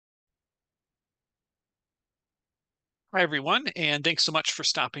Hi, everyone, and thanks so much for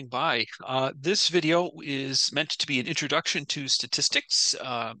stopping by. This video is meant to be an introduction to statistics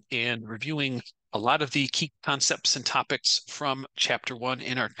and reviewing a lot of the key concepts and topics from Chapter 1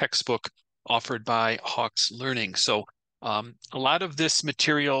 in our textbook offered by Hawkes Learning. So a lot of this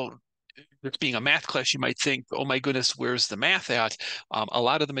material, this being a math class, you might think, oh my goodness, where's the math at? A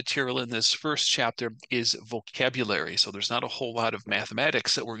lot of the material in this first chapter is vocabulary. So there's not a whole lot of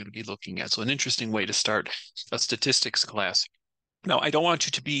mathematics that we're going to be looking at. So an interesting way to start a statistics class. Now, I don't want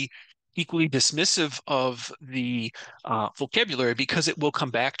you to be equally dismissive of the vocabulary because it will come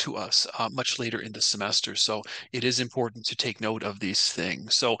back to us much later in the semester. So it is important to take note of these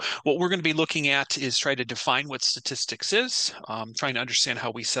things. So what we're going to be looking at is try to define what statistics is, trying to understand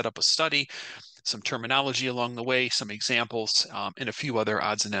how we set up a study, some terminology along the way, some examples, and a few other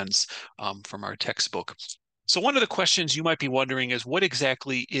odds and ends from our textbook. So one of the questions you might be wondering is what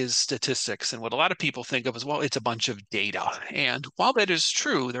exactly is statistics? And what a lot of people think of as, well, it's a bunch of data. And while that is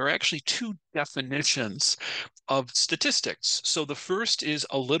true, there are actually two definitions of statistics. So the first is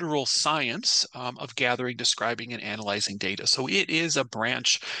a literal science of gathering, describing, and analyzing data. So it is a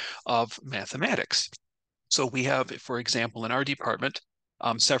branch of mathematics. So we have, for example, in our department,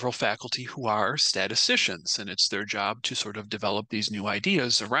 several faculty who are statisticians, and it's their job to sort of develop these new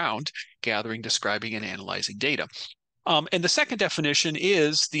ideas around gathering, describing, and analyzing data. And the second definition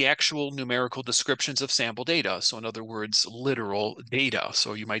is the actual numerical descriptions of sample data. So in other words, literal data.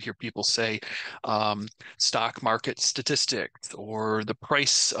 So you might hear people say stock market statistics or the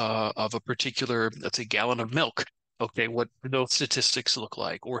price of a particular, let's say, gallon of milk. Okay, what do those statistics look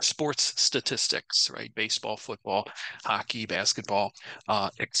like? Or sports statistics, right? Baseball, football, hockey, basketball,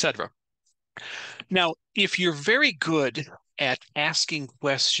 etc. Now, if you're very good at asking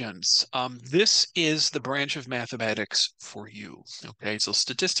questions, this is the branch of mathematics for you. Okay, so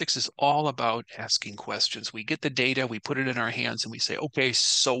statistics is all about asking questions. We get the data, we put it in our hands, and we say, okay,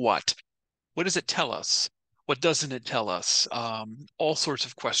 so what? What does it tell us? What doesn't it tell us? All sorts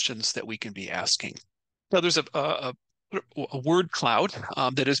of questions that we can be asking. Now, there's a word cloud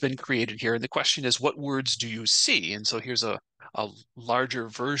that has been created here. And the question is, what words do you see? And so here's a larger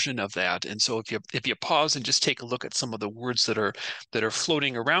version of that. And so if you pause and just take a look at some of the words that are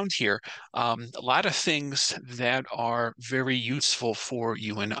floating around here, a lot of things that are very useful for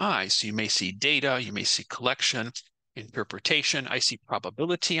you and I. So you may see data, you may see collection, interpretation. I see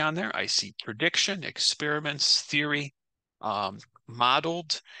probability on there. I see prediction, experiments, theory,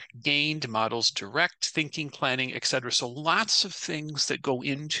 modeled, gained, models direct, thinking, planning, etc. So lots of things that go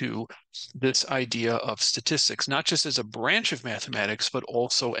into this idea of statistics, not just as a branch of mathematics, but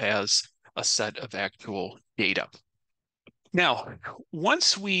also as a set of actual data. Now,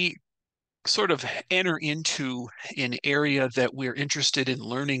 once we sort of enter into an area that we're interested in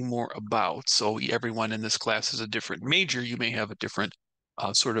learning more about, so everyone in this class is a different major, you may have a different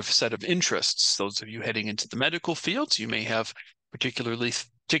sort of set of interests. Those of you heading into the medical fields, you may have particular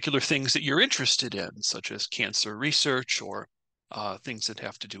things that you're interested in, such as cancer research or things that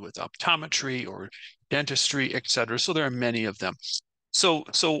have to do with optometry or dentistry, et cetera. So there are many of them. So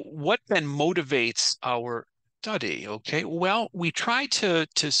what then motivates our study? Okay, well, we try to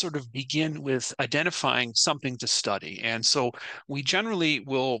sort of begin with identifying something to study. And so we generally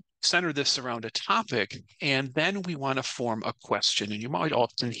will center this around a topic, and then we want to form a question. And you might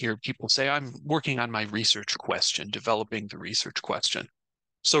often hear people say, I'm working on my research question, developing the research question.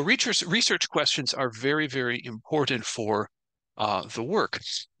 So research questions are very, very important for the work.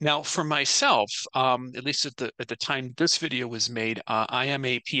 Now, for myself, at least at the time this video was made, I am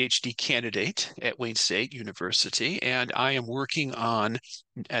a PhD candidate at Wayne State University, and I am working on,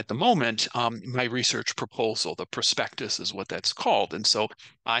 at the moment, my research proposal. The prospectus is what that's called. And so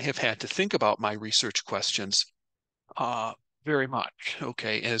I have had to think about my research questions uh, very much,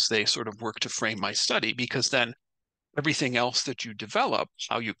 okay, as they sort of work to frame my study, because then everything else that you develop,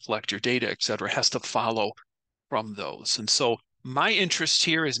 how you collect your data, et cetera, has to follow from those. And so my interest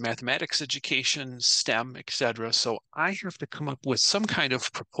here is mathematics education, STEM, et cetera. So I have to come up with some kind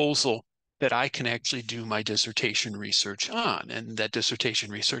of proposal that I can actually do my dissertation research on. And that dissertation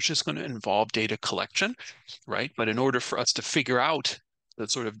research is going to involve data collection, right? But in order for us to figure out the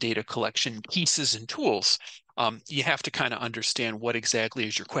sort of data collection pieces and tools, you have to kind of understand what exactly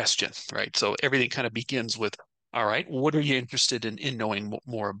is your question, right? So everything kind of begins with, all right, what are you interested in knowing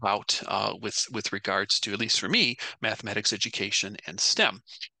more about with regards to, at least for me, mathematics education and STEM?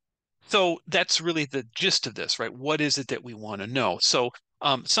 So that's really the gist of this, right? What is it that we want to know? So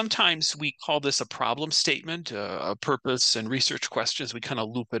sometimes we call this a problem statement, a purpose, and research questions. We kind of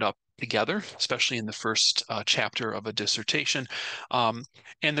loop it up together, especially in the first chapter of a dissertation.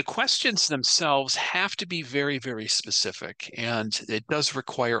 And the questions themselves have to be very, very specific, and it does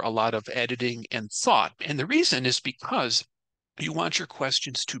require a lot of editing and thought. And the reason is because you want your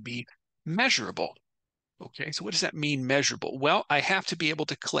questions to be measurable. Okay, so what does that mean, measurable? Well, I have to be able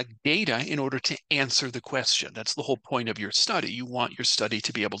to collect data in order to answer the question. That's the whole point of your study. You want your study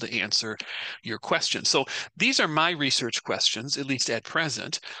to be able to answer your question. So these are my research questions, at least at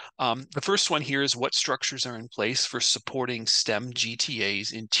present. The first one here is, what structures are in place for supporting STEM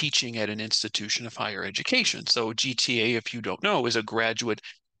GTAs in teaching at an institution of higher education? So GTA, if you don't know, is a graduate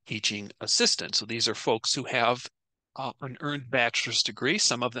teaching assistant. So these are folks who have an earned bachelor's degree.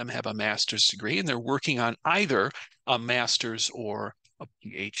 Some of them have a master's degree, and they're working on either a master's or a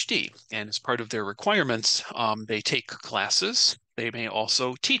PhD. And as part of their requirements, they take classes. They may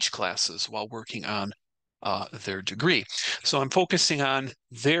also teach classes while working on their degree. So I'm focusing on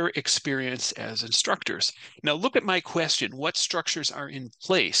their experience as instructors. Now look at my question, what structures are in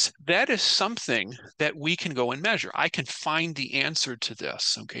place? That is something that we can go and measure. I can find the answer to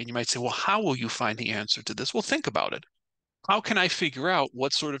this, okay? And you might say, well, how will you find the answer to this? Well, think about it. How can I figure out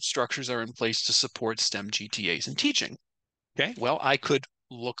what sort of structures are in place to support STEM GTAs in teaching? Okay, well, I could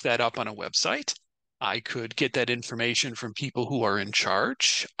look that up on a website. I could get that information from people who are in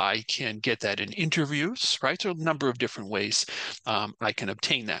charge. I can get that in interviews, right? There are a number of different ways I can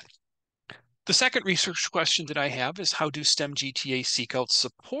obtain that. The second research question that I have is, how do STEM GTAs seek out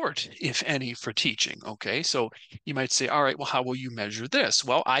support, if any, for teaching? Okay, so you might say, all right, well, how will you measure this?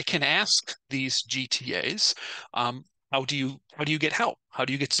 Well, I can ask these GTAs, how do you get help? How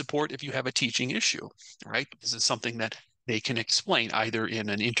do you get support if you have a teaching issue, right? This is something that they can explain either in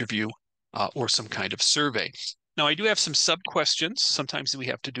an interview or some kind of survey. Now, I do have some sub-questions. Sometimes we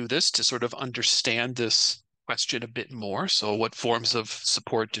have to do this to sort of understand this question a bit more. So what forms of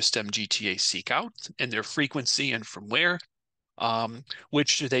support do STEM GTA seek out, and their frequency and from where?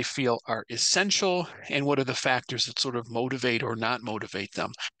 Which do they feel are essential, and what are the factors that sort of motivate or not motivate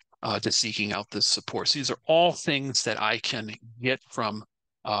them to seeking out this support? So these are all things that I can get from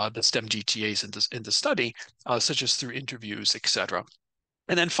the STEM GTAs in the study, such as through interviews, etc.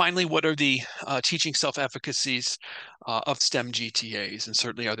 And then finally, what are the teaching self-efficacies of STEM GTAs? And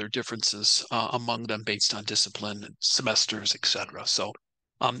certainly are there differences among them based on discipline, semesters, et cetera. So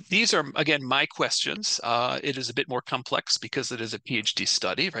these are, again, my questions. It is a bit more complex because it is a PhD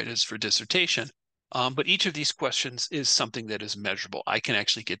study, right? It is for dissertation. But each of these questions is something that is measurable. I can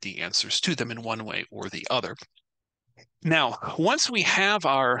actually get the answers to them in one way or the other. Now, once we have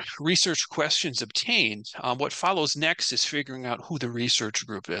our research questions obtained, what follows next is figuring out who the research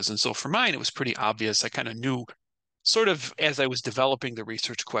group is. And so for mine, it was pretty obvious. I kind of knew sort of as I was developing the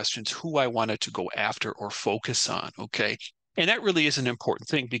research questions, who I wanted to go after or focus on, okay? And that really is an important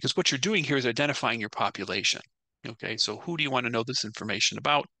thing because what you're doing here is identifying your population, okay? So who do you want to know this information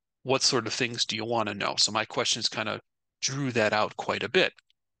about? What sort of things do you want to know? So my questions kind of drew that out quite a bit.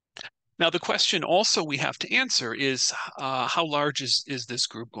 Now, the question also we have to answer is how large is this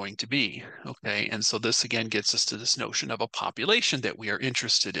group going to be? Okay, and so this again gets us to this notion of a population that we are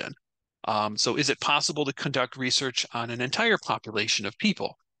interested in. So is it possible to conduct research on an entire population of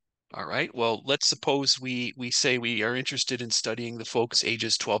people? All right, well, let's suppose we say we are interested in studying the folks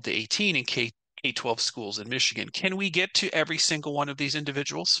ages 12 to 18 in K-12 schools in Michigan. Can we get to every single one of these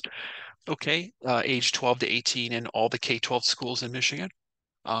individuals? Okay, age 12 to 18 in all the K-12 schools in Michigan?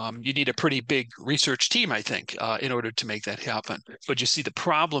 You need a pretty big research team, I think, in order to make that happen. But you see, the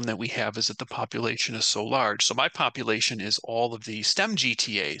problem that we have is that the population is so large. So my population is all of the STEM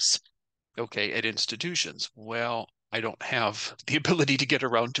GTAs, okay, at institutions. Well, I don't have the ability to get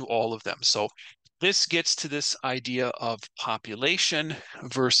around to all of them. So this gets to this idea of population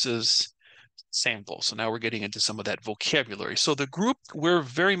versus sample. So now we're getting into some of that vocabulary. So the group we're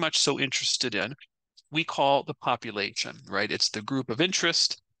very much so interested in, we call the population, right? It's the group of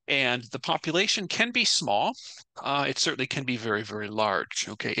interest, and the population can be small. It certainly can be very, very large,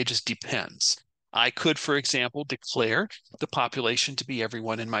 okay? It just depends. I could, for example, declare the population to be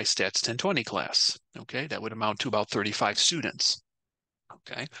everyone in my Stats 1020 class, okay? That would amount to about 35 students,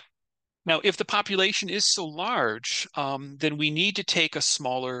 okay? Now, if the population is so large, then we need to take a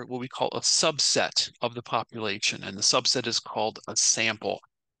smaller, what we call a subset of the population, and the subset is called a sample.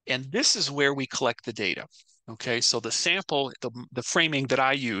 And this is where we collect the data. Okay, so the sample, the framing that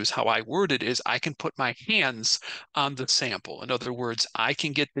I use, how I word it is, I can put my hands on the sample. In other words, I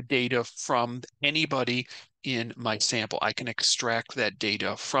can get the data from anybody in my sample. I can extract that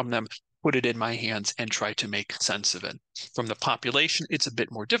data from them, put it in my hands, and try to make sense of it. From the population, it's a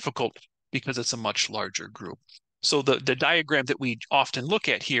bit more difficult because it's a much larger group. So the diagram that we often look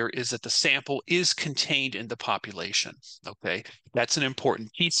at here is that the sample is contained in the population, okay? That's an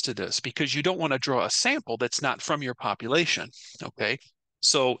important piece to this because you don't want to draw a sample that's not from your population, okay?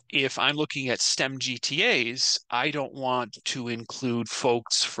 So if I'm looking at STEM GTAs, I don't want to include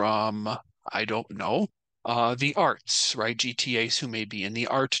folks from, I don't know, the arts, right? GTAs who may be in the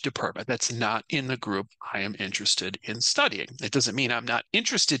art department. That's not in the group I am interested in studying. It doesn't mean I'm not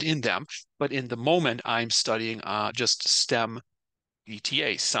interested in them, but in the moment I'm studying just STEM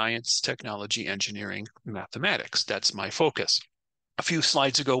GTA, science, technology, engineering, mathematics. That's my focus. A few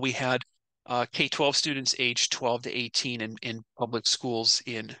slides ago, we had K-12 students aged 12 to 18 in public schools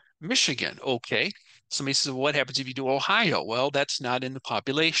in Michigan. Okay. Somebody says, well, what happens if you do Ohio? Well, that's not in the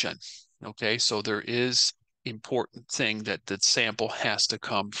population. Okay. So there is important thing that the sample has to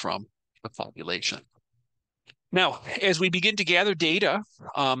come from the population. Now, as we begin to gather data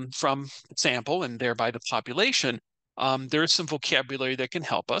from the sample and thereby the population, there's some vocabulary that can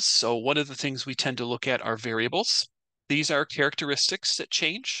help us. So one of the things we tend to look at are variables. These are characteristics that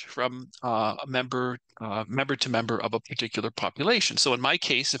change from a member to member of a particular population. So in my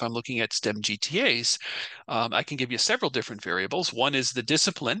case, if I'm looking at STEM GTAs, I can give you several different variables. One is the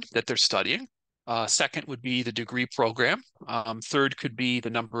discipline that they're studying. Second would be the degree program. Third could be the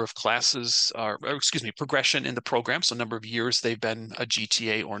number of classes, or excuse me, progression in the program, so number of years they've been a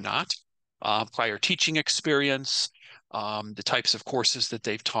GTA or not. Prior teaching experience, the types of courses that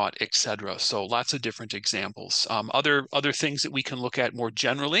they've taught, etc. So lots of different examples. Other things that we can look at more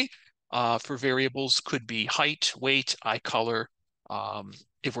generally for variables could be height, weight, eye color.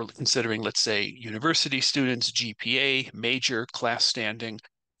 If we're considering, let's say, university students, GPA, major, class standing,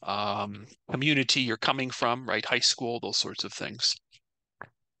 community you're coming from, right? High school, those sorts of things.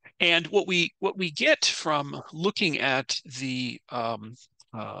 And what we get from looking at the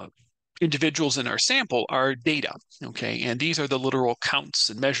individuals in our sample are data, okay? And these are the literal counts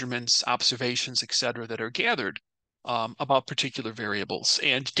and measurements, observations, et cetera, that are gathered about particular variables.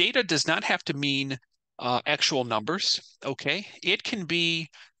 And data does not have to mean actual numbers, okay? It can be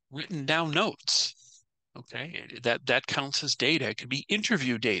written down notes. Okay, that counts as data. It could be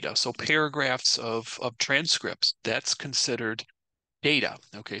interview data, so paragraphs of transcripts. That's considered data.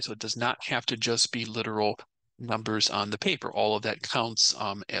 Okay, so it does not have to just be literal numbers on the paper. All of that counts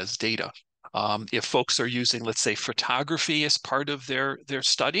as data. If folks are using, let's say, photography as part of their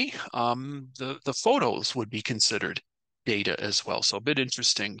study, the photos would be considered data as well. So a bit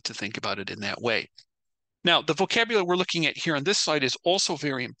interesting to think about it in that way. Now, the vocabulary we're looking at here on this slide is also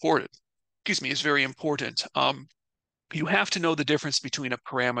very important. Excuse me, is very important. You have to know the difference between a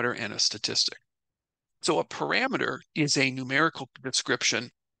parameter and a statistic. So a parameter is a numerical description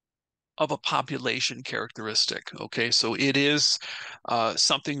of a population characteristic. Okay, so it is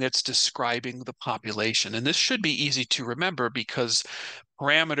something that's describing the population. And this should be easy to remember because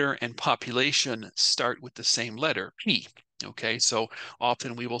parameter and population start with the same letter, P. Okay, so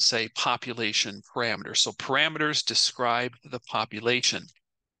often we will say population parameter. So parameters describe the population.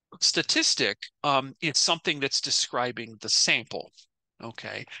 Statistic is something that's describing the sample.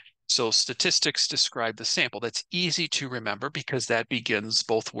 Okay, so statistics describe the sample. That's easy to remember because that begins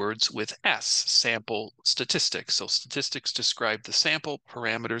both words with S, sample statistics. So statistics describe the sample,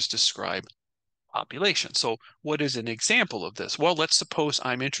 parameters describe population. So what is an example of this? Well, let's suppose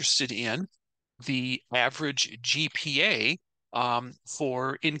I'm interested in the average GPA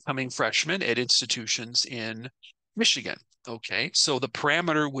for incoming freshmen at institutions in Michigan. Okay, so the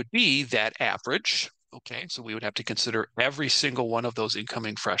parameter would be that average. Okay, so we would have to consider every single one of those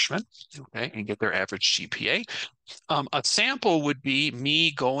incoming freshmen, okay, and get their average GPA. A sample would be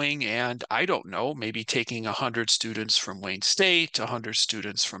me going and, I don't know, maybe taking 100 students from Wayne State, 100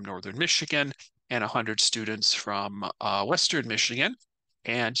 students from Northern Michigan, and 100 students from Western Michigan,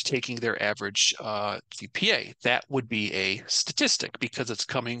 and taking their average GPA. That would be a statistic because it's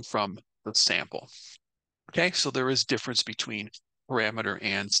coming from the sample. Okay, so there is difference between parameter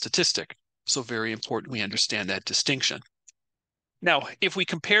and statistic. So very important we understand that distinction. Now, if we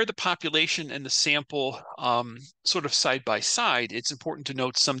compare the population and the sample sort of side by side, it's important to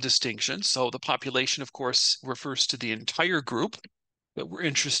note some distinctions. So the population, of course, refers to the entire group that we're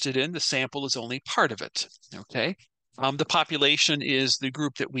interested in. The sample is only part of it, okay? The population is the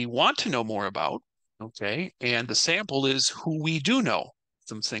group that we want to know more about, okay? And the sample is who we do know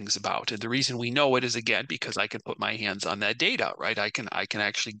some things about. And the reason we know it is, again, because I can put my hands on that data, right? I can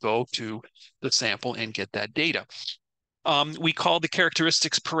actually go to the sample and get that data. We call the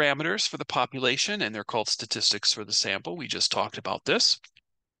characteristics parameters for the population, and they're called statistics for the sample. We just talked about this.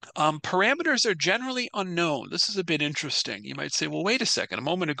 Parameters are generally unknown. This is a bit interesting. You might say, well, wait a second. A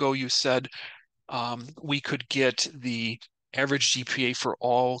moment ago, you said We could get the average GPA for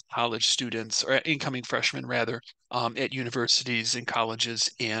all college students, or incoming freshmen rather, at universities and colleges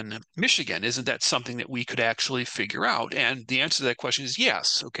in Michigan. Isn't that something that we could actually figure out? And the answer to that question is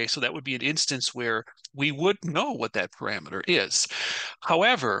yes. Okay, so that would be an instance where we would know what that parameter is.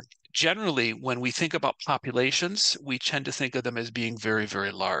 However, generally, when we think about populations, we tend to think of them as being very,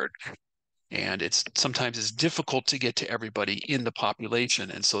 very large. And it's sometimes it's difficult to get to everybody in the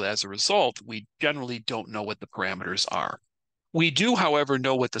population. And so as a result, we generally don't know what the parameters are. We do, however,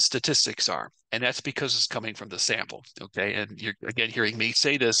 know what the statistics are, and that's because it's coming from the sample. Okay. And you're again hearing me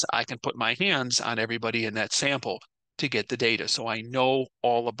say this, I can put my hands on everybody in that sample to get the data. So I know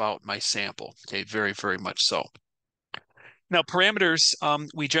all about my sample. Okay, very, very much so. Now, parameters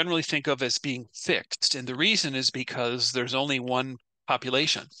we generally think of as being fixed, and the reason is because there's only one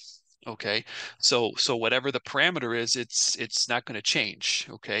population. Okay, so whatever the parameter is, it's not going to change.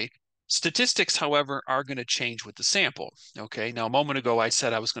 Okay, statistics, however, are going to change with the sample. Okay, now a moment ago I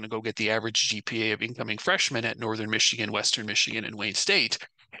said I was going to go get the average GPA of incoming freshmen at Northern Michigan, Western Michigan, and Wayne State.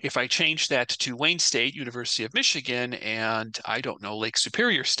 If I change that to Wayne State, University of Michigan, and I don't know, Lake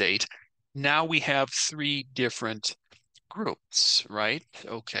Superior State, now we have three different groups, right?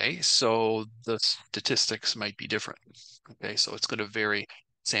 Okay, so the statistics might be different. Okay, so it's going to vary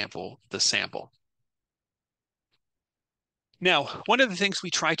sample the sample. Now, one of the things we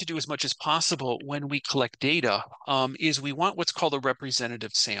try to do as much as possible when we collect data is we want what's called a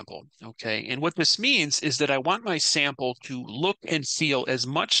representative sample, okay? And what this means is that I want my sample to look and feel as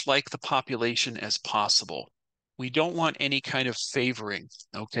much like the population as possible. We don't want any kind of favoring,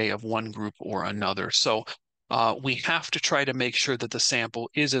 okay, of one group or another. So we have to try to make sure that the sample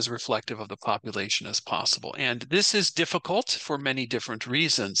is as reflective of the population as possible. And this is difficult for many different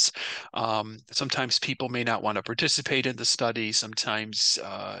reasons. Sometimes people may not want to participate in the study. Sometimes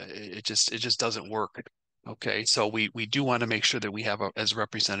it just doesn't work. Okay, so we do want to make sure that we have as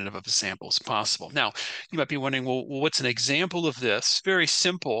representative of a sample as possible. Now, you might be wondering, well, what's an example of this? Very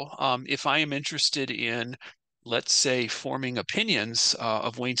simple. If I am interested in, let's say, forming opinions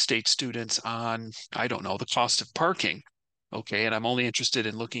of Wayne State students on, I don't know, the cost of parking. Okay, and I'm only interested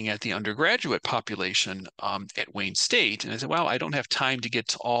in looking at the undergraduate population at Wayne State. And I said, well, I don't have time to get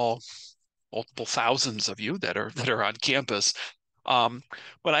to all multiple thousands of you that are on campus. Um,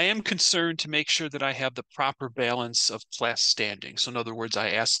 but I am concerned to make sure that I have the proper balance of class standing. So in other words, I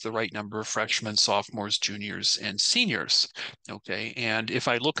ask the right number of freshmen, sophomores, juniors, and seniors. Okay, and if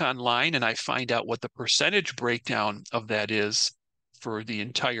I look online and I find out what the percentage breakdown of that is for the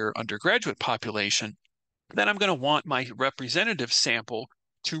entire undergraduate population, then I'm going to want my representative sample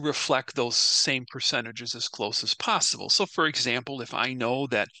to reflect those same percentages as close as possible. So for example, if I know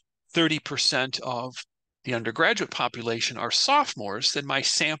that 30% of the undergraduate population are sophomores, then my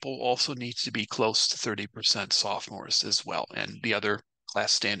sample also needs to be close to 30% sophomores as well. And the other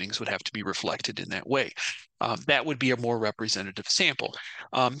class standings would have to be reflected in that way. That would be a more representative sample.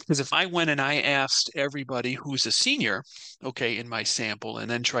 Because if I went and I asked everybody who's a senior, okay, in my sample, and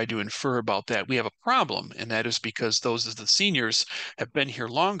then tried to infer about that, we have a problem. And that is because those of the seniors have been here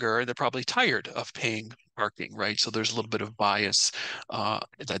longer, they're probably tired of paying parking, right? So there's a little bit of bias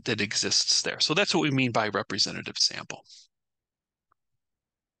that exists there. So that's what we mean by representative sample.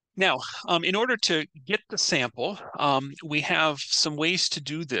 Now, in order to get the sample, we have some ways to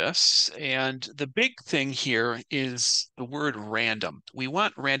do this. And the big thing here is the word random. We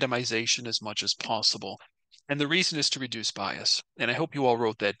want randomization as much as possible. And the reason is to reduce bias. And I hope you all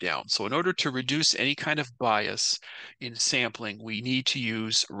wrote that down. So in order to reduce any kind of bias in sampling, we need to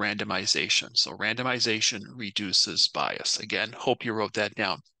use randomization. So randomization reduces bias. Again, hope you wrote that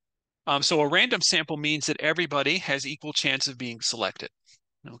down. So a random sample means that everybody has equal chance of being selected.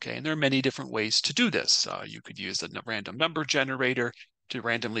 Okay, and there are many different ways to do this. You could use a random number generator to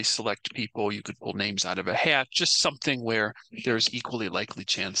randomly select people. You could pull names out of a hat, just something where there's equally likely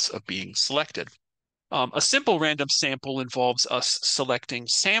chance of being selected. A simple random sample involves us selecting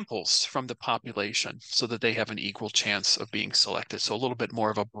samples from the population so that they have an equal chance of being selected. So a little bit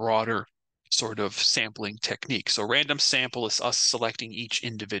more of a broader sort of sampling technique. So random sample is us selecting each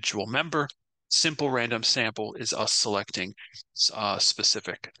individual member. Simple random sample is us selecting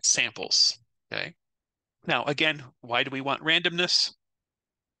specific samples. Okay. Now, again, why do we want randomness?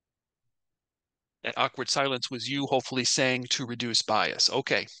 That awkward silence was you hopefully saying to reduce bias.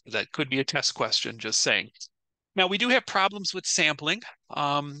 Okay, that could be a test question, just saying. Now, we do have problems with sampling.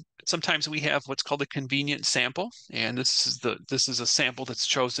 Sometimes we have what's called a convenient sample, and this is a sample that's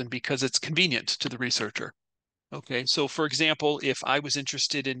chosen because it's convenient to the researcher. Okay, so for example, if I was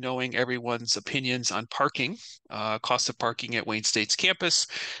interested in knowing everyone's opinions on parking, cost of parking at Wayne State's campus,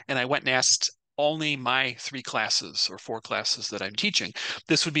 and I went and asked only my 3 classes or 4 classes that I'm teaching,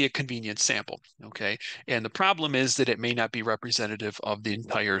 this would be a convenient sample, okay? And the problem is that it may not be representative of the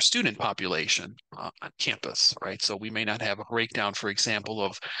entire student population on campus, right? So we may not have a breakdown, for example,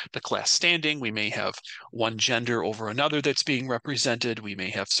 of the class standing. We may have one gender over another that's being represented. We may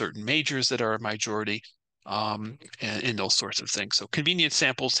have certain majors that are a majority, and those sorts of things. So convenient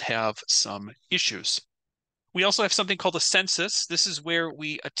samples have some issues. We also have something called a census. This is where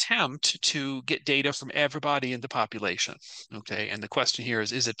we attempt to get data from everybody in the population. Okay, and the question here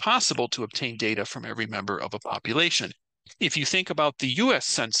is it possible to obtain data from every member of a population? If you think about the US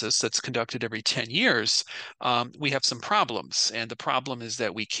Census that's conducted every 10 years, we have some problems. And the problem is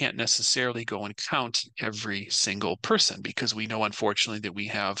that we can't necessarily go and count every single person because we know, unfortunately, that we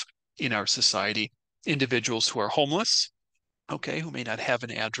have in our society individuals who are homeless, okay, who may not have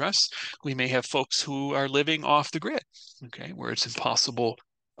an address. We may have folks who are living off the grid, okay, where it's impossible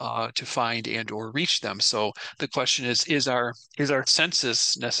to find and or reach them. So the question is our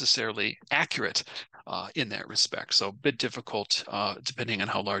census necessarily accurate in that respect? So a bit difficult depending on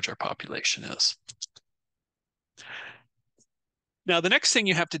how large our population is. Now, the next thing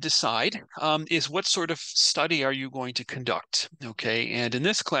you have to decide is what sort of study are you going to conduct, okay? And in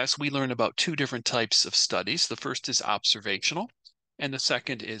this class, we learn about 2 different types of studies. The first is observational, and the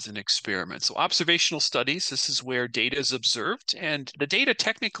second is an experiment. So observational studies, this is where data is observed, and the data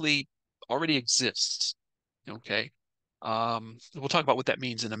technically already exists, okay? We'll talk about what that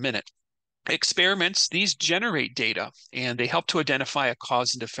means in a minute. Experiments, these generate data and they help to identify a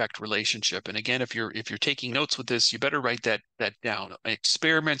cause and effect relationship. And again, if you're taking notes with this, you better write that down.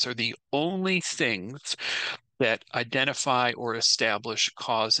 Experiments are the only things that identify or establish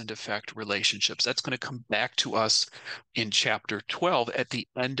cause and effect relationships. That's going to come back to us in chapter 12 at the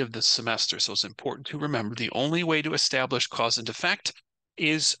end of the semester. So it's important to remember the only way to establish cause and effect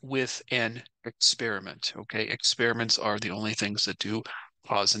is with an experiment. Okay, experiments are the only things that do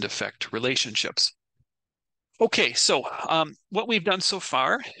cause and effect relationships. Okay, so what we've done so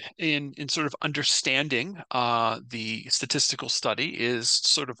far in sort of understanding the statistical study is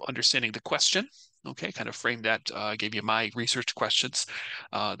sort of understanding the question. Okay, kind of frame that, gave you my research questions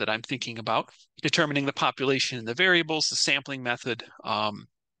that I'm thinking about, determining the population and the variables, the sampling method,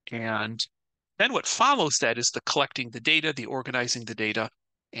 and then what follows that is the collecting the data, the organizing the data,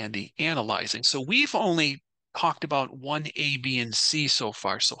 and the analyzing. So we've only talked about 1A, B, and C so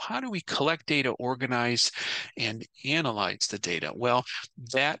far. So how do we collect data, organize, and analyze the data? Well,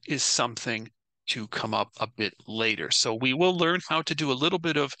 that is something to come up a bit later. So we will learn how to do a little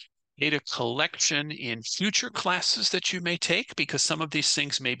bit of data collection in future classes that you may take, because some of these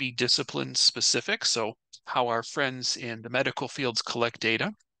things may be discipline specific. So how our friends in the medical fields collect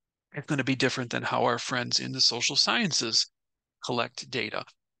data is going to be different than how our friends in the social sciences collect data.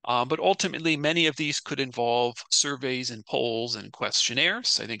 But ultimately, many of these could involve surveys and polls and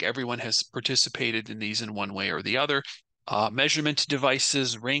questionnaires. I think everyone has participated in these in one way or the other. Measurement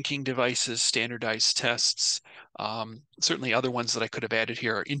devices, ranking devices, standardized tests. Certainly other ones that I could have added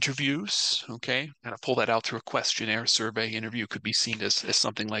here are interviews, okay? Kind of pull that out through a questionnaire, survey, interview could be seen as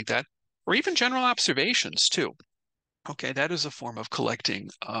something like that. Or even general observations too. Okay, that is a form of collecting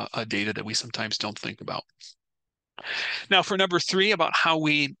data that we sometimes don't think about. Now, for number 3, about how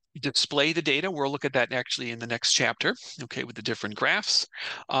we display the data, we'll look at that actually in the next chapter, okay, with the different graphs.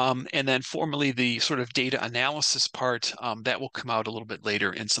 And then formally the sort of data analysis part, that will come out a little bit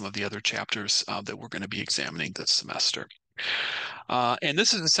later in some of the other chapters that we're going to be examining this semester. And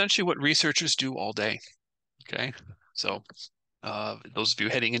this is essentially what researchers do all day, okay? So those of you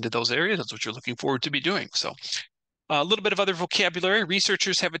heading into those areas, that's what you're looking forward to be doing. So a little bit of other vocabulary.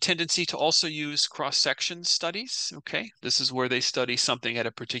 Researchers have a tendency to also use cross-section studies, okay? This is where they study something at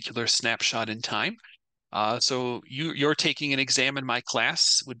a particular snapshot in time. So you're taking an exam in my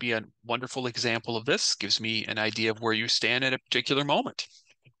class would be a wonderful example of this. Gives me an idea of where you stand at a particular moment,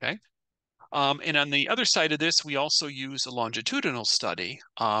 okay? And on the other side of this, we also use a longitudinal study.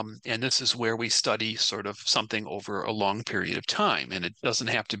 And this is where we study sort of something over a long period of time. And it doesn't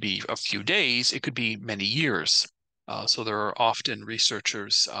have to be a few days, it could be many years. So there are often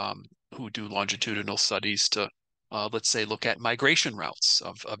researchers who do longitudinal studies to, let's say, look at migration routes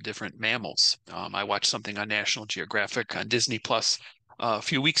of different mammals. I watched something on National Geographic on Disney Plus a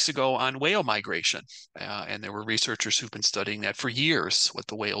few weeks ago on whale migration. And there were researchers who've been studying that for years, what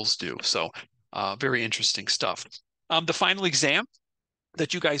the whales do. So very interesting stuff. The final exam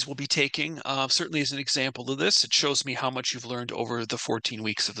that you guys will be taking certainly is an example of this. It shows me how much you've learned over the 14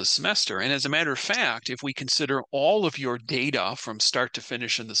 weeks of the semester. And as a matter of fact, if we consider all of your data from start to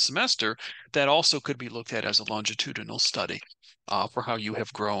finish in the semester, that also could be looked at as a longitudinal study for how you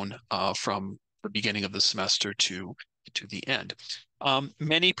have grown from the beginning of the semester to the end.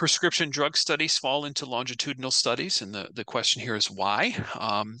 Many prescription drug studies fall into longitudinal studies, and the question here is why?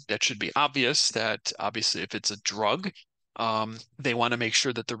 That should be obvious that obviously if it's a drug, they want to make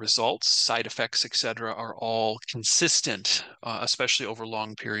sure that the results, side effects, et cetera, are all consistent, especially over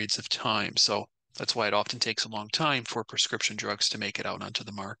long periods of time. So that's why it often takes a long time for prescription drugs to make it out onto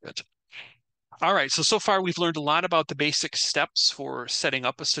the market. All right, so far we've learned a lot about the basic steps for setting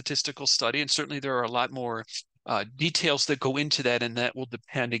up a statistical study, and certainly there are a lot more details that go into that, and that will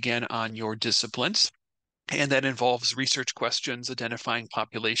depend again on your disciplines. And that involves research questions, identifying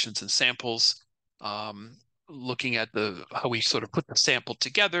populations and samples, looking at how we sort of put the sample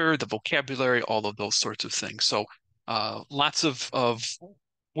together, the vocabulary, all of those sorts of things. So lots of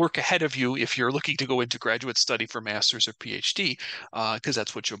work ahead of you if you're looking to go into graduate study for master's or PhD, because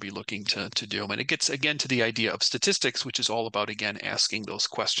that's what you'll be looking to do. And it gets again to the idea of statistics, which is all about, again, asking those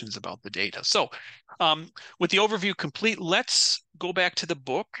questions about the data. So with the overview complete, let's go back to the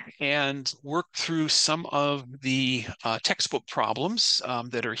book and work through some of the textbook problems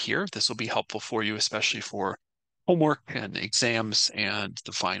that are here. This will be helpful for you, especially for homework and exams and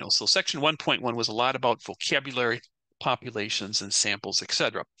the finals. So section 1.1 was a lot about vocabulary, populations, and samples,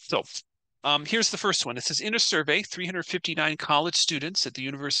 etc. So here's the first one. It says, in a survey, 359 college students at the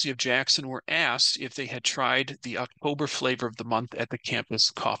University of Jackson were asked if they had tried the October flavor of the month at the campus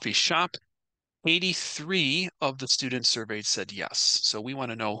coffee shop. 83 of the students surveyed said yes. So we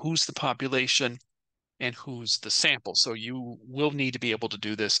want to know who's the population and who's the sample. So you will need to be able to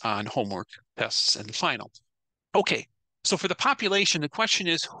do this on homework, tests, and the final. Okay, so for the population, the question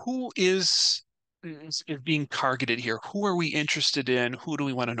is who is being targeted here? Who are we interested in? Who do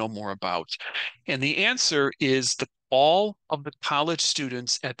we want to know more about? And the answer is all of the college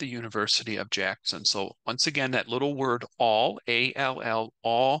students at the University of Jackson. So once again, that little word all, A-L-L,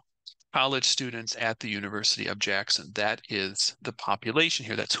 all college students at the University of Jackson. That is the population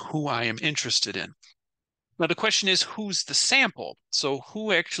here. That's who I am interested in. Now, the question is, who's the sample? So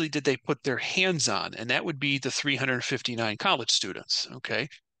who actually did they put their hands on? And that would be the 359 college students, okay?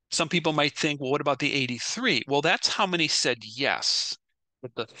 Some people might think, well, what about the 83? Well, that's how many said yes.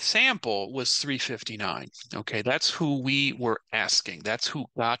 But the sample was 359, okay? That's who we were asking. That's who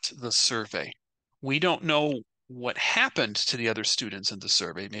got the survey. We don't know what happened to the other students in the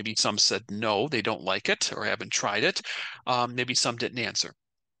survey. Maybe some said no, they don't like it or haven't tried it. Maybe some didn't answer.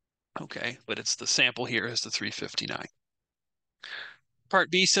 Okay, but it's the sample here is the 359.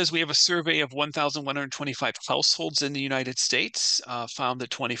 Part B says we have a survey of 1,125 households in the United States, found that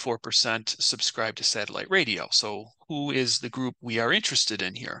 24% subscribe to satellite radio. So who is the group we are interested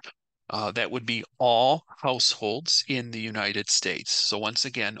in here? That would be all households in the United States. So once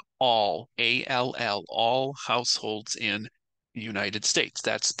again, all, A-L-L, all households in the United States.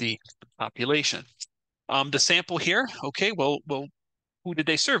 That's the population. The sample here, okay, well, who did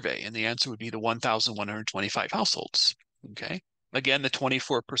they survey? And the answer would be the 1,125 households. Okay. Again, the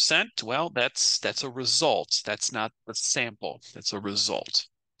 24%, well, that's a result. That's not the sample. That's a result.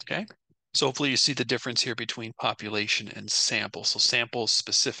 Okay. So hopefully you see the difference here between population and sample. So sample is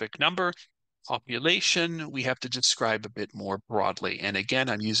specific number. Population, we have to describe a bit more broadly. And again,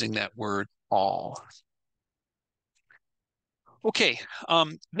 I'm using that word all. Okay,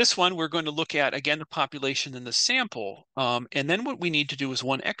 this one we're going to look at, again, the population and the sample. And then what we need to do is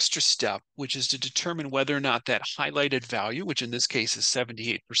one extra step, which is to determine whether or not that highlighted value, which in this case is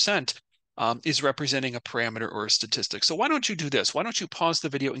 78%, is representing a parameter or a statistic. So why don't you do this? Why don't you pause the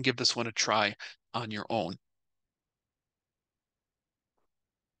video and give this one a try on your own?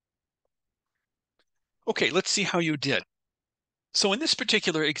 Okay, let's see how you did. So in this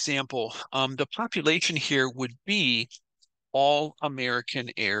particular example, the population here would be all American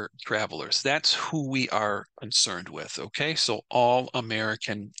air travelers. That's who we are concerned with, okay? So all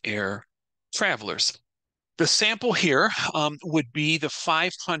American air travelers. The sample here would be the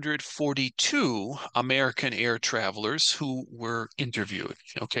 542 American air travelers who were interviewed,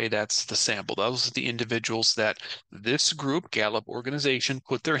 okay? That's the sample. Those are the individuals that this group, Gallup organization,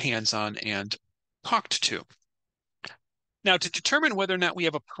 put their hands on and talked to. Now, to determine whether or not we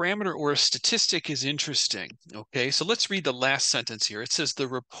have a parameter or a statistic is interesting. Okay, so let's read the last sentence here. It says the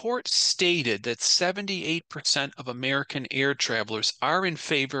report stated that 78% of American air travelers are in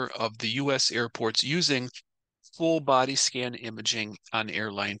favor of the U.S. airports using full body scan imaging on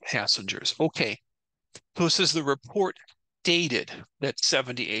airline passengers. Okay, so it says the report stated that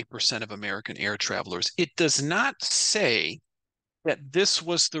 78% of American air travelers. It does not say that this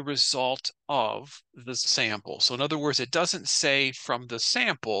was the result of the sample. So in other words, it doesn't say from the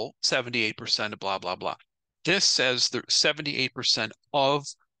sample, 78% of blah, blah, blah. This says that 78% of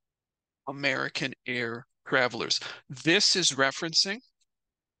American air travelers. This is referencing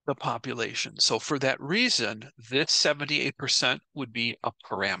the population. So for that reason, this 78% would be a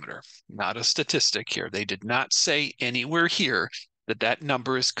parameter, not a statistic here. They did not say anywhere here that that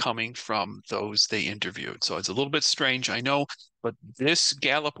number is coming from those they interviewed. So it's a little bit strange, I know, but this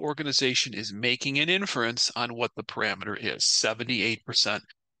Gallup organization is making an inference on what the parameter is. 78%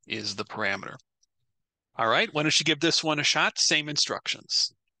 is the parameter. All right, why don't you give this one a shot? Same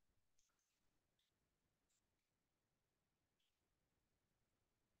instructions.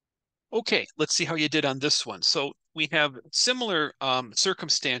 Okay, let's see how you did on this one. So we have similar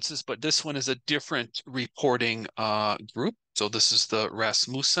circumstances, but this one is a different reporting group. So this is the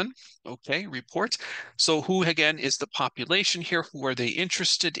Rasmussen, okay, report. So who again is the population here? Who are they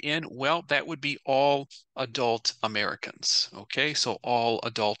interested in? Well, that would be all adult Americans, okay? So all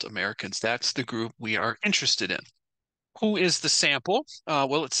adult Americans, that's the group we are interested in. Who is the sample?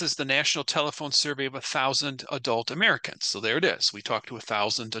 Well, it says the National Telephone Survey of 1,000 adult Americans. So there it is. We talked to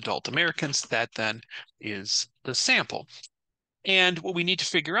 1,000 adult Americans. That then is the sample. And what we need to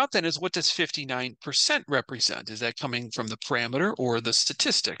figure out then is what does 59% represent? Is that coming from the parameter or the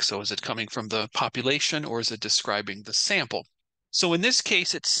statistic? So is it coming from the population or is it describing the sample? So in this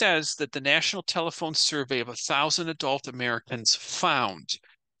case, it says that the National Telephone Survey of 1,000 adult Americans found.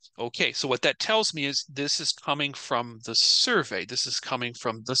 Okay, so what that tells me is this is coming from the survey. This is coming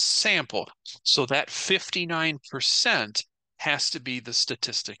from the sample. So that 59% has to be the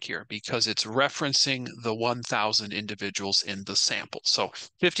statistic here because it's referencing the 1,000 individuals in the sample. So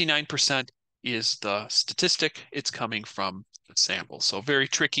 59% is the statistic. It's coming from the sample. So very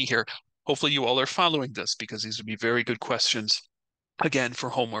tricky here. Hopefully you all are following this because these would be very good questions, again, for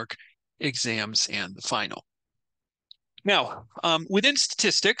homework, exams, and the final. Now, within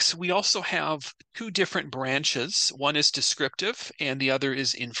statistics, we also have two different branches. One is descriptive and the other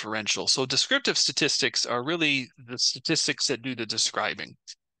is inferential. So descriptive statistics are really the statistics that do the describing.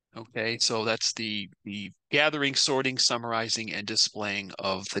 Okay, so that's the gathering, sorting, summarizing, and displaying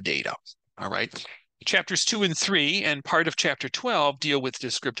of the data. All right. Chapters 2 and 3 and part of chapter 12 deal with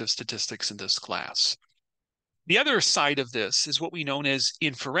descriptive statistics in this class. The other side of this is what we know as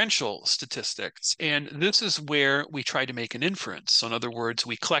inferential statistics. And this is where we try to make an inference. So in other words,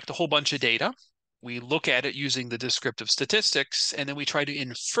 we collect a whole bunch of data, we look at it using the descriptive statistics, and then we try to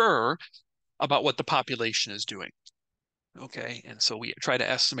infer about what the population is doing. Okay, and so we try to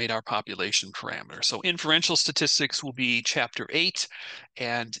estimate our population parameter. So inferential statistics will be chapter 8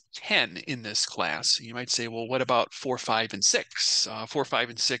 and 10 in this class. You might say, well, what about 4, 5, and 6? 4, 5,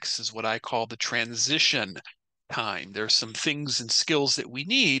 and 6 is what I call the transition time. There's some things and skills that we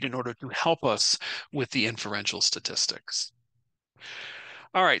need in order to help us with the inferential statistics.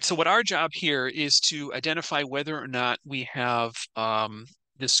 All right, so what our job here is to identify whether or not we have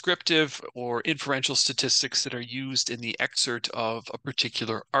descriptive or inferential statistics that are used in the excerpt of a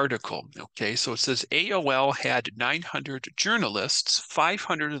particular article. Okay, so it says AOL had 900 journalists,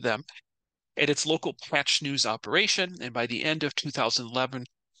 500 of them at its local patch news operation, and by the end of 2011,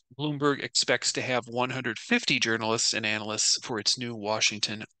 Bloomberg expects to have 150 journalists and analysts for its new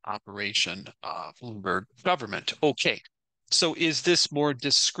Washington operation, Bloomberg government. Okay, so is this more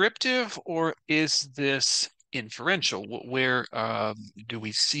descriptive or is this inferential? Where do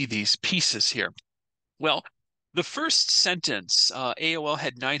we see these pieces here? Well, the first sentence, AOL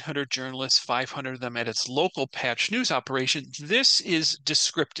had 900 journalists, 500 of them at its local patch news operation. This is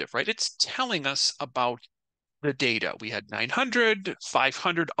descriptive, right? It's telling us about the data. We had 900,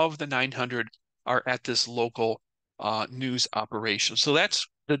 500 of the 900 are at this local news operation. So that's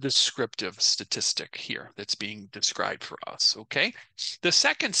the descriptive statistic here that's being described for us, okay? The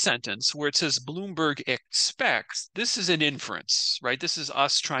second sentence where it says Bloomberg expects, this is an inference, right? This is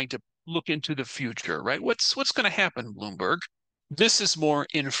us trying to look into the future, right? What's going to happen, Bloomberg? This is more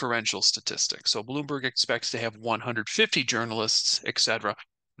inferential statistics. So Bloomberg expects to have 150 journalists, et cetera.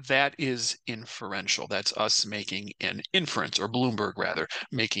 That is inferential. That's us making an inference, or Bloomberg rather,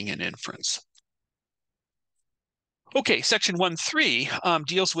 making an inference. Okay, section 1.3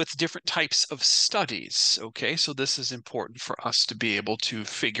 deals with different types of studies. Okay, so this is important for us to be able to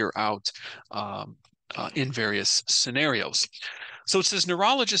figure out in various scenarios. So it says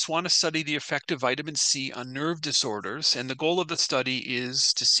neurologists want to study the effect of vitamin C on nerve disorders, and the goal of the study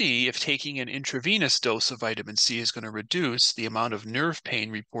is to see if taking an intravenous dose of vitamin C is going to reduce the amount of nerve pain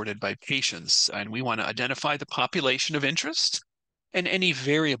reported by patients. And we want to identify the population of interest and any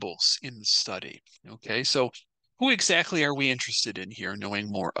variables in the study. Okay, so who exactly are we interested in here knowing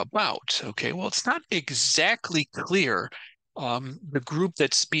more about? Okay, well, it's not exactly clear the group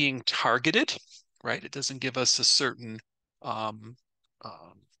that's being targeted, right? It doesn't give us a certain um,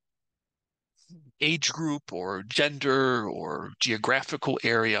 age group or gender or geographical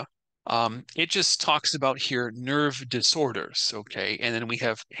area. It just talks about here nerve disorders, okay? And then we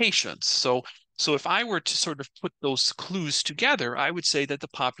have patients. So if I were to sort of put those clues together, I would say that the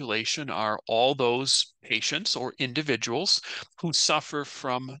population are all those patients or individuals who suffer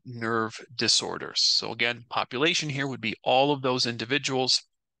from nerve disorders. So again, population here would be all of those individuals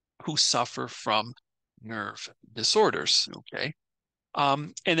who suffer from nerve disorders, okay?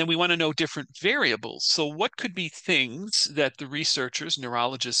 And then we want to know different variables. So what could be things that the researchers,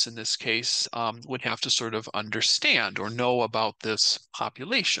 neurologists in this case, would have to sort of understand or know about this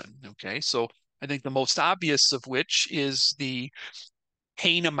population? Okay, so I think the most obvious of which is the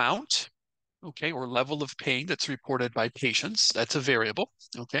pain amount, okay, or level of pain that's reported by patients. That's a variable.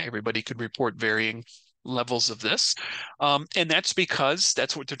 Okay, everybody could report varying levels of this. And that's because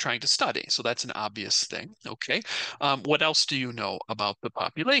that's what they're trying to study. So that's an obvious thing. Okay. What else do you know about the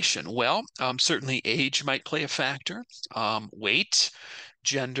population? Well, certainly age might play a factor, weight,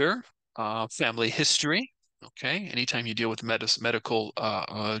 gender, family history. Okay. Anytime you deal with medical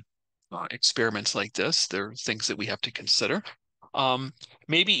experiments like this, there are things that we have to consider.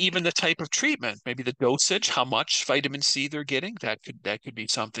 Maybe even the type of treatment, maybe the dosage, how much vitamin C they're getting. That could be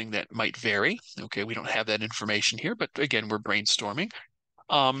something that might vary. Okay, we don't have that information here, but again, we're brainstorming.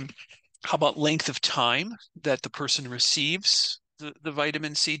 Um, how about length of time that the person receives the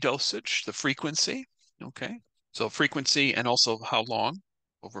vitamin C dosage, the frequency? Okay, so frequency and also how long,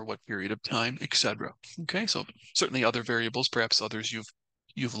 over what period of time, etc. Okay, so certainly other variables, perhaps others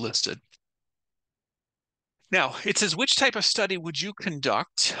you've listed. Now, it says, which type of study would you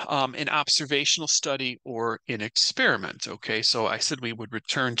conduct, an observational study or an experiment? Okay, so I said we would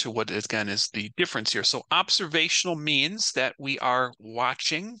return to what, again, is the difference here. So observational means that we are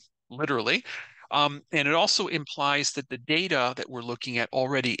watching, literally, and it also implies that the data that we're looking at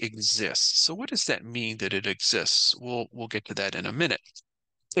already exists. So what does that mean that it exists? We'll get to that in a minute.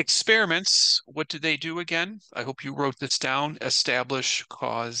 Experiments, what do they do again? I hope you wrote this down. Establish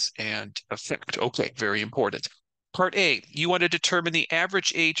cause and effect. Okay, very important. Part A, you want to determine the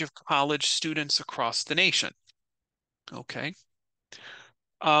average age of college students across the nation. Okay.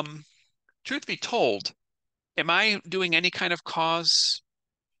 Um, Truth be told, am I doing any kind of cause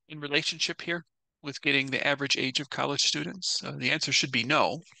in relationship here with getting the average age of college students? The answer should be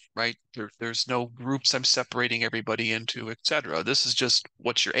no, right? There's no groups I'm separating everybody into, etc. This is just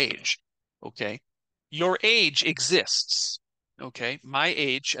what's your age, okay? Your age exists, okay? My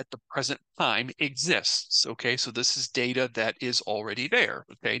age at the present time exists, okay? So this is data that is already there,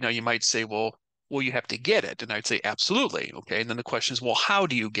 okay? Now you might say, well, you have to get it. And I'd say, absolutely, okay? And then the question is, well, how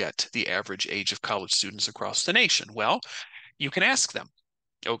do you get the average age of college students across the nation? Well, you can ask them.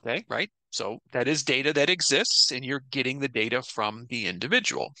 Okay, right? So that is data that exists, and you're getting the data from the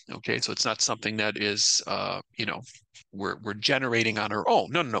individual. Okay, so it's not something that is, we're generating on our own.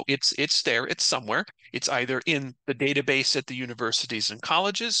 No, no, no. It's there. It's somewhere. It's either in the database at the universities and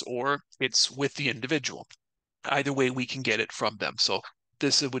colleges, or it's with the individual. Either way, we can get it from them. So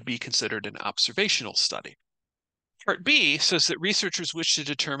this would be considered an observational study. Part B says that researchers wish to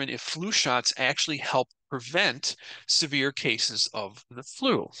determine if flu shots actually help prevent severe cases of the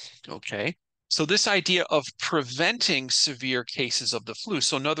flu. Okay. So this idea of preventing severe cases of the flu.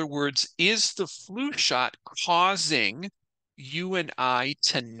 So in other words, is the flu shot causing you and I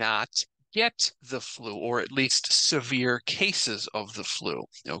to not get the flu, or at least severe cases of the flu?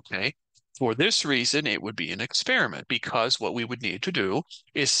 Okay. For this reason, it would be an experiment, because what we would need to do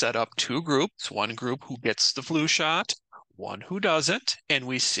is set up two groups, one group who gets the flu shot, one who doesn't, and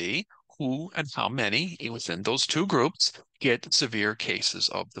we see who and how many within those two groups get severe cases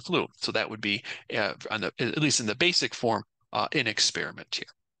of the flu. So that would be, at least in the basic form, an experiment here.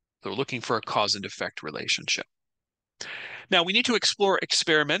 So we're looking for a cause and effect relationship. Now, we need to explore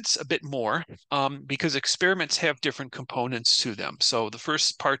experiments a bit more, because experiments have different components to them. So the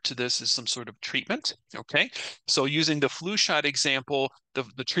first part to this is some sort of treatment, okay? So using the flu shot example,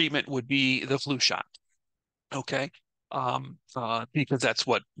 the treatment would be the flu shot, okay? Because that's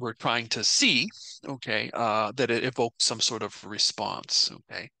what we're trying to see, okay, that it evokes some sort of response,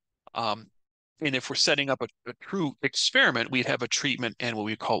 okay? Um, and if we're setting up a true experiment, we'd have a treatment and what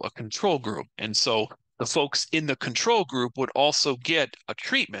we call a control group. And so the folks in the control group would also get a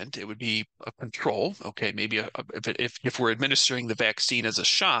treatment. It would be a control, okay? Maybe if we're administering the vaccine as a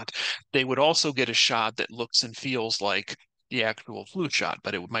shot, they would also get a shot that looks and feels like the actual flu shot,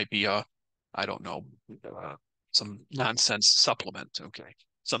 but it might be I don't know, some nonsense supplement, okay?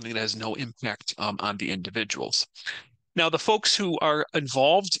 Something that has no impact on the individuals. Now, the folks who are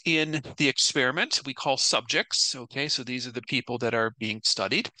involved in the experiment, we call subjects, okay? So these are the people that are being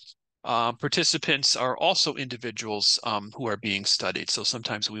studied. Participants are also individuals who are being studied. So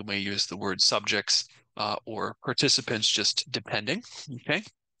sometimes we may use the word subjects or participants, just depending. Okay.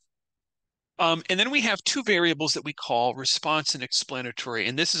 And then we have two variables that we call response and explanatory,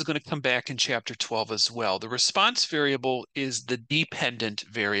 and this is going to come back in chapter 12 as well. The response variable is the dependent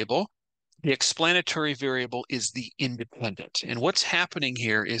variable. The explanatory variable is the independent. And what's happening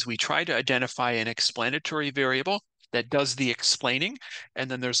here is we try to identify an explanatory variable that does the explaining, and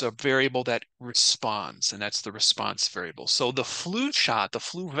then there's a variable that responds, and that's the response variable. So the flu shot, the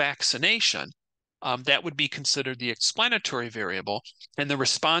flu vaccination, that would be considered the explanatory variable, and the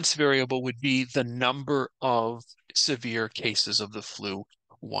response variable would be the number of severe cases of the flu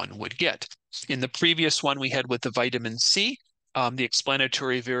one would get. In the previous one we had with the vitamin C, the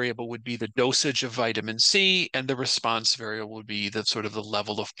explanatory variable would be the dosage of vitamin C, and the response variable would be the sort of the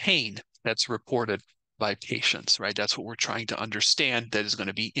level of pain that's reported by patients, right? That's what we're trying to understand that is going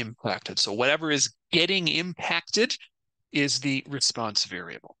to be impacted. So whatever is getting impacted is the response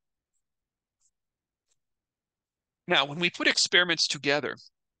variable. Now, when we put experiments together,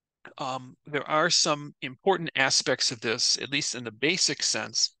 there are some important aspects of this, at least in the basic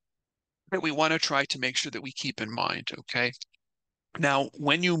sense, that we want to try to make sure that we keep in mind, okay? Now,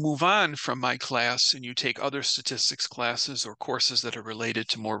 when you move on from my class and you take other statistics classes or courses that are related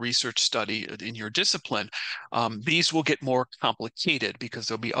to more research study in your discipline, these will get more complicated because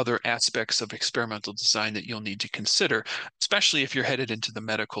there'll be other aspects of experimental design that you'll need to consider, especially if you're headed into the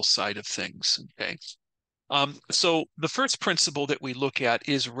medical side of things, okay? So the first principle that we look at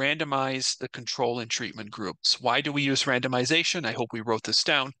is randomize the control and treatment groups. Why do we use randomization? I hope we wrote this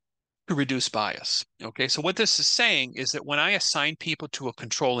down. To reduce bias. Okay, so what this is saying is that when I assign people to a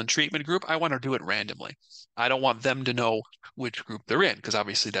control and treatment group, I want to do it randomly. I don't want them to know which group they're in, because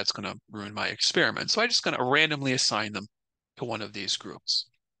obviously that's going to ruin my experiment. So I'm just going to randomly assign them to one of these groups.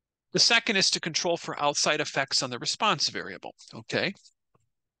 The second is to control for outside effects on the response variable. Okay,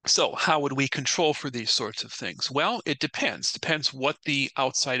 so how would we control for these sorts of things? Well, it depends what the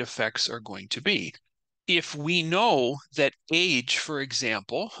outside effects are going to be. If we know that age, for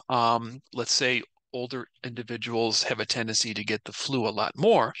example, let's say older individuals have a tendency to get the flu a lot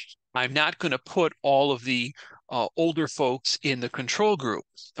more, I'm not going to put all of the older folks in the control group.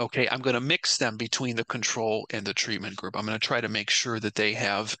 Okay, I'm going to mix them between the control and the treatment group. I'm going to try to make sure that they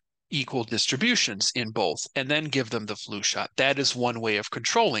have equal distributions in both and then give them the flu shot. That is one way of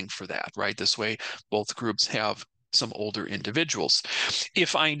controlling for that, right? This way, both groups have some older individuals.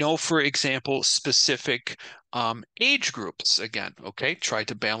 If I know, for example, specific age groups, again, okay, try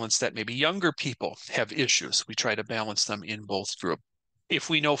to balance that. Maybe younger people have issues. We try to balance them in both groups. If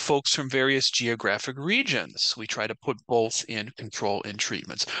we know folks from various geographic regions, we try to put both in control and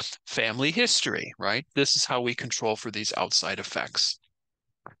treatments. Family history, right? This is how we control for these outside effects.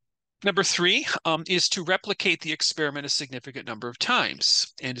 Number three is to replicate the experiment a significant number of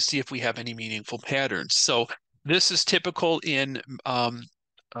times and to see if we have any meaningful patterns. So this is typical in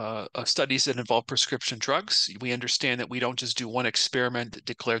studies that involve prescription drugs. We understand that we don't just do one experiment,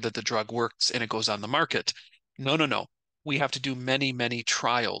 declare that the drug works, and it goes on the market. No, no, no. We have to do many, many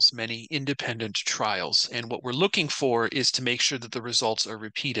trials, many independent trials. And what we're looking for is to make sure that the results are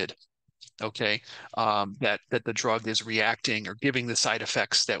repeated. Okay, that the drug is reacting or giving the side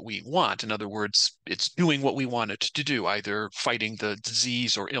effects that we want. In other words, it's doing what we want it to do, either fighting the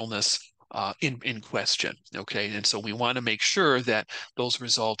disease or illness in question. Okay, and so we want to make sure that those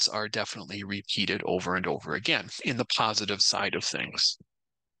results are definitely repeated over and over again in the positive side of things.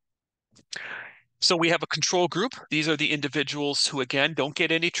 So we have a control group. These are the individuals who, again, don't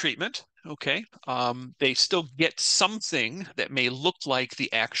get any treatment. Okay, they still get something that may look like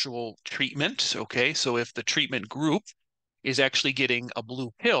the actual treatment. Okay, so if the treatment group is actually getting a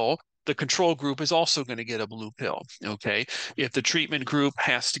blue pill, the control group is also going to get a blue pill. Okay, if the treatment group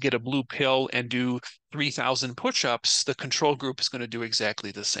has to get a blue pill and do 3,000 push-ups, the control group is going to do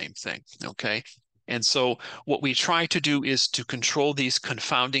exactly the same thing. Okay, and so what we try to do is to control these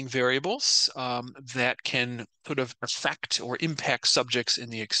confounding variables that can sort of affect or impact subjects in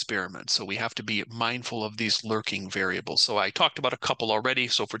the experiment. So we have to be mindful of these lurking variables. So I talked about a couple already.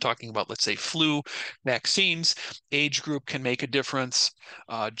 So if we're talking about, let's say, flu vaccines, age group can make a difference.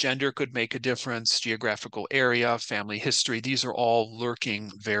 Gender could make a difference. Geographical area, family history. These are all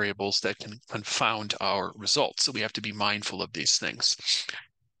lurking variables that can confound our results. So we have to be mindful of these things.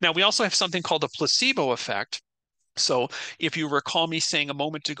 Now, we also have something called a placebo effect. So if you recall me saying a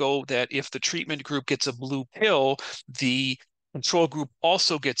moment ago that if the treatment group gets a blue pill, the control group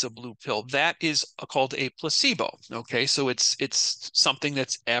also gets a blue pill. That is called a placebo. Okay, so it's something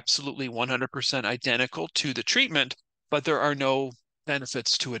that's absolutely 100% identical to the treatment, but there are no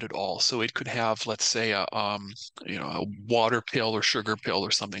benefits to it at all. So it could have, let's say, a water pill or sugar pill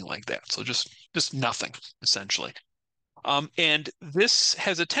or something like that. So just nothing, essentially. And this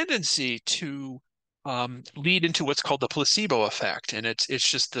has a tendency to lead into what's called the placebo effect. And it's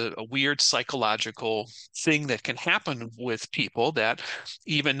just a weird psychological thing that can happen with people, that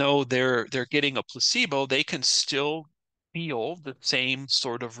even though they're getting a placebo, they can still feel the same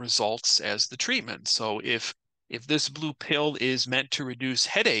sort of results as the treatment. So if this blue pill is meant to reduce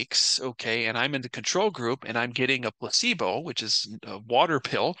headaches, okay, and I'm in the control group and I'm getting a placebo, which is a water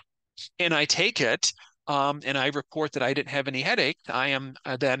pill, and I take it, and I report that I didn't have any headache, I am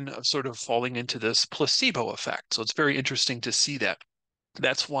then sort of falling into this placebo effect. So it's very interesting to see that.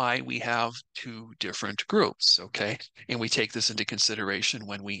 That's why we have two different groups, okay? And we take this into consideration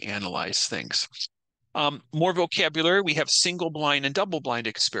when we analyze things. More vocabulary, we have single blind and double blind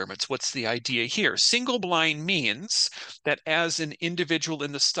experiments. What's the idea here? Single blind means that as an individual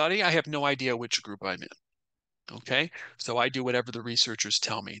in the study, I have no idea which group I'm in. Okay, so I do whatever the researchers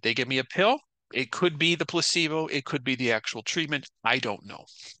tell me. They give me a pill. It could be the placebo. It could be the actual treatment. I don't know.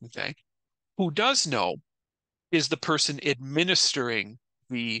 Okay. Who does know is the person administering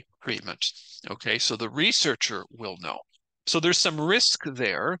the treatment. Okay, so the researcher will know. So there's some risk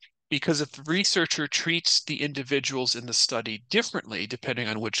there, because if the researcher treats the individuals in the study differently, depending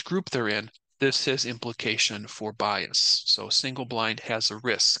on which group they're in, this has implication for bias. So single blind has a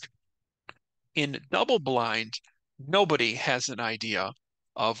risk. In double blind, nobody has an idea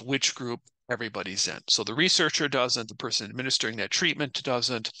of which group everybody's in. So the researcher doesn't, the person administering that treatment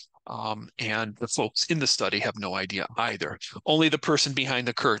doesn't, and the folks in the study have no idea either. Only the person behind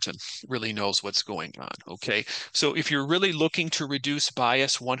the curtain really knows what's going on, okay? So if you're really looking to reduce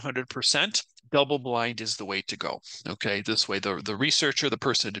bias 100%, double blind is the way to go, okay? This way, the researcher, the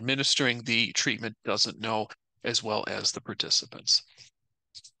person administering the treatment, doesn't know, as well as the participants.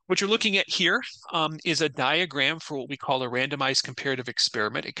 What you're looking at here is a diagram for what we call a randomized comparative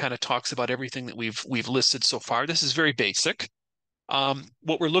experiment. It kind of talks about everything that we've listed so far. This is very basic.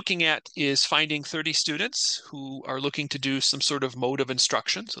 What we're looking at is finding 30 students who are looking to do some sort of mode of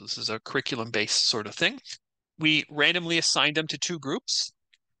instruction. So this is a curriculum-based sort of thing. We randomly assign them to two groups,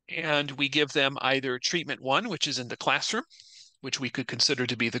 and we give them either treatment one, which is in the classroom, which we could consider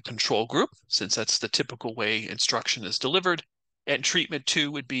to be the control group, since that's the typical way instruction is delivered. And treatment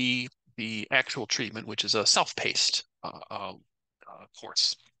two would be the actual treatment, which is a self-paced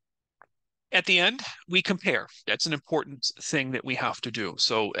course. At the end, we compare. That's an important thing that we have to do.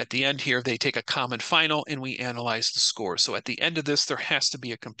 So at the end here, they take a common final and we analyze the score. So at the end of this, there has to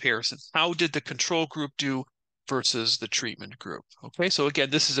be a comparison. How did the control group do versus the treatment group? Okay, so again,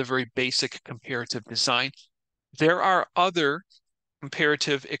 this is a very basic comparative design. There are other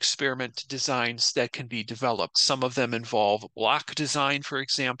comparative experiment designs that can be developed. Some of them involve block design, for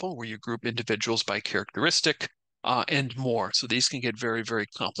example, where you group individuals by characteristic, and more. So these can get very, very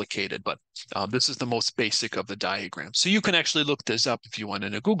complicated, but this is the most basic of the diagrams. So you can actually look this up if you want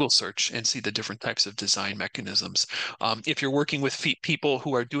in a Google search and see the different types of design mechanisms. If you're working with people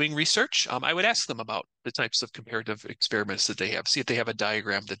who are doing research, I would ask them about the types of comparative experiments that they have. See if they have a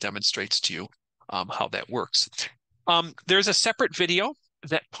diagram that demonstrates to you how that works. There's a separate video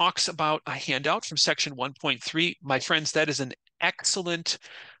that talks about a handout from section 1.3. My friends, that is an excellent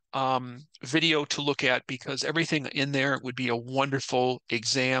video to look at, because everything in there would be a wonderful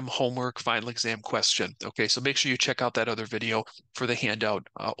exam, homework, final exam question. Okay, so make sure you check out that other video for the handout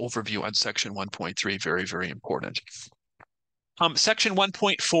overview on section 1.3. Very, very important. Section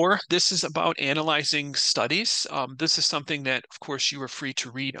 1.4, this is about analyzing studies. This is something that, of course, you are free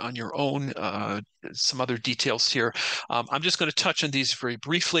to read on your own. Some other details here. I'm just going to touch on these very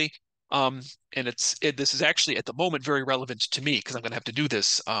briefly. And this is actually at the moment very relevant to me, because I'm going to have to do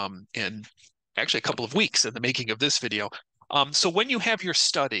this in actually a couple of weeks in the making of this video. So when you have your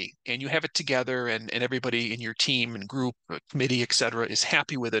study and you have it together, and everybody in your team and group, committee, et cetera, is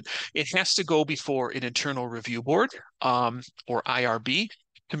happy with it, it has to go before an internal review board, or IRB,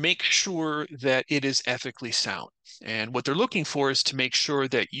 to make sure that it is ethically sound. And what they're looking for is to make sure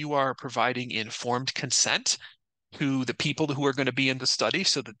that you are providing informed consent to the people who are going to be in the study,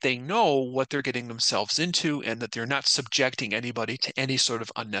 so that they know what they're getting themselves into and that they're not subjecting anybody to any sort of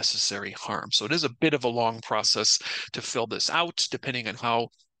unnecessary harm. So it is a bit of a long process to fill this out, depending on how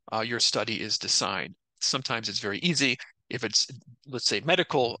your study is designed. Sometimes it's very easy. If it's, let's say,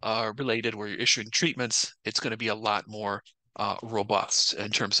 medical related, where you're issuing treatments, it's going to be a lot more robust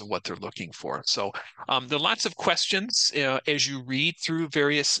in terms of what they're looking for. So there are lots of questions as you read through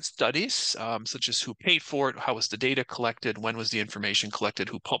various studies, such as who paid for it, how was the data collected, when was the information collected,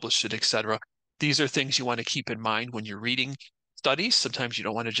 who published it, etc. These are things you want to keep in mind when you're reading studies, sometimes you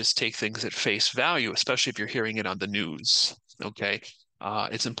don't want to just take things at face value, especially if you're hearing it on the news. Okay.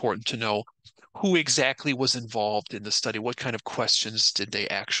 It's important to know who exactly was involved in the study, what kind of questions did they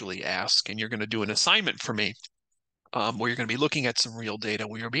actually ask, and you're going to do an assignment for me where you're going to be looking at some real data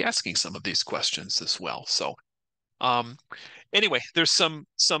where you'll be asking some of these questions as well. So um, anyway, there's some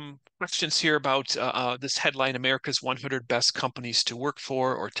questions here about this headline, America's 100 Best Companies to Work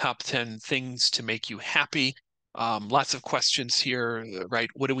For, or Top 10 Things to Make You Happy. Lots of questions here, right?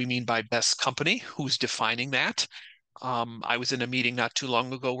 What do we mean by best company? Who's defining that? I was in a meeting not too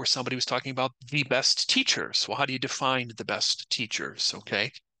long ago where somebody was talking about the best teachers. Well, how do you define the best teachers?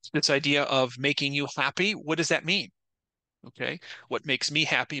 Okay. This idea of making you happy, what does that mean? Okay. What makes me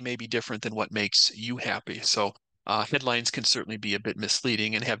happy may be different than what makes you happy. So headlines can certainly be a bit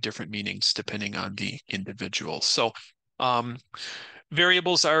misleading and have different meanings depending on the individual. So um,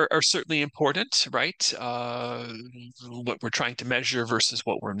 variables are certainly important, right? What we're trying to measure versus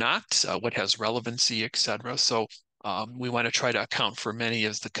what we're not, what has relevancy, et cetera. So we want to try to account for many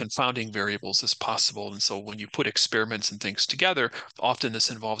of the confounding variables as possible. And so when you put experiments and things together, often this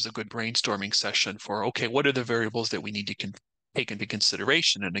involves a good brainstorming session for, okay, what are the variables that we need to take into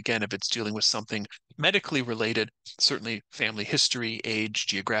consideration? And again, if it's dealing with something medically related, certainly family history, age,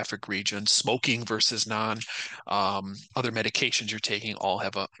 geographic region, smoking versus non, other medications you're taking all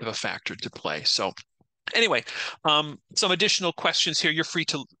have a factor to play. So anyway, some additional questions here. You're free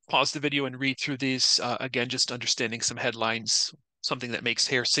to pause the video and read through these. Again, just understanding some headlines, something that makes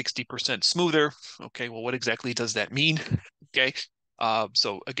hair 60% smoother. Okay, well, what exactly does that mean? Okay,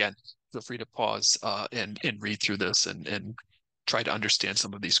 so again, feel free to pause and read through this and try to understand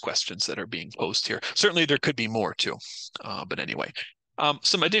some of these questions that are being posed here. Certainly there could be more too, but anyway.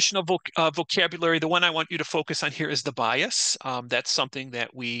 Some additional vocabulary. The one I want you to focus on here is the bias. That's something that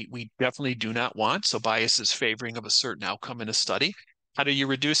we definitely do not want. So bias is favoring of a certain outcome in a study. How do you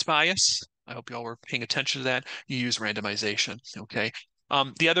reduce bias? I hope you all were paying attention to that. You use randomization, okay?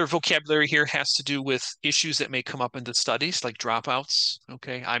 The other vocabulary here has to do with issues that may come up in the studies, like dropouts,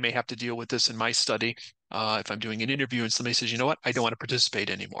 okay? I may have to deal with this in my study if I'm doing an interview and somebody says, you know what, I don't want to participate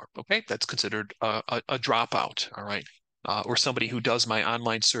anymore, okay? That's considered a dropout, all right? Or somebody who does my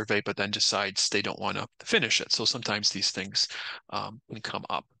online survey but then decides they don't want to finish it. So sometimes these things can come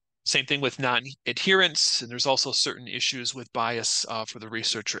up. Same thing with non-adherence, and there's also certain issues with bias for the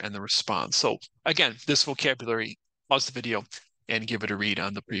researcher and the response. So again, this vocabulary, pause the video and give it a read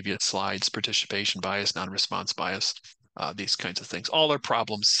on the previous slides: participation bias, non-response bias, these kinds of things. All are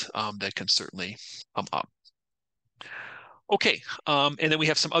problems that can certainly come up. Okay, and then we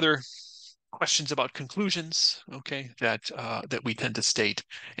have some other questions about conclusions, okay, that we tend to state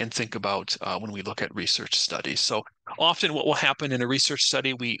and think about when we look at research studies. So often what will happen in a research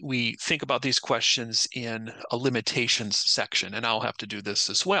study, we think about these questions in a limitations section, and I'll have to do this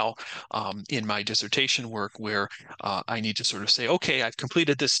as well in my dissertation work, where I need to sort of say, okay, I've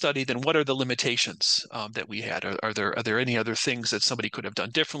completed this study, then what are the limitations that we had? Are there any other things that somebody could have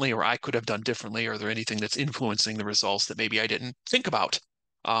done differently, or I could have done differently? Are there anything that's influencing the results that maybe I didn't think about?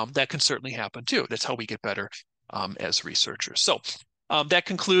 That can certainly happen too. That's how we get better as researchers. So that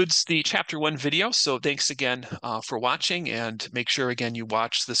concludes the Chapter 1 video. So thanks again for watching, and make sure again you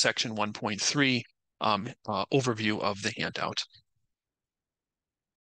watch the Section 1.3 overview of the handout.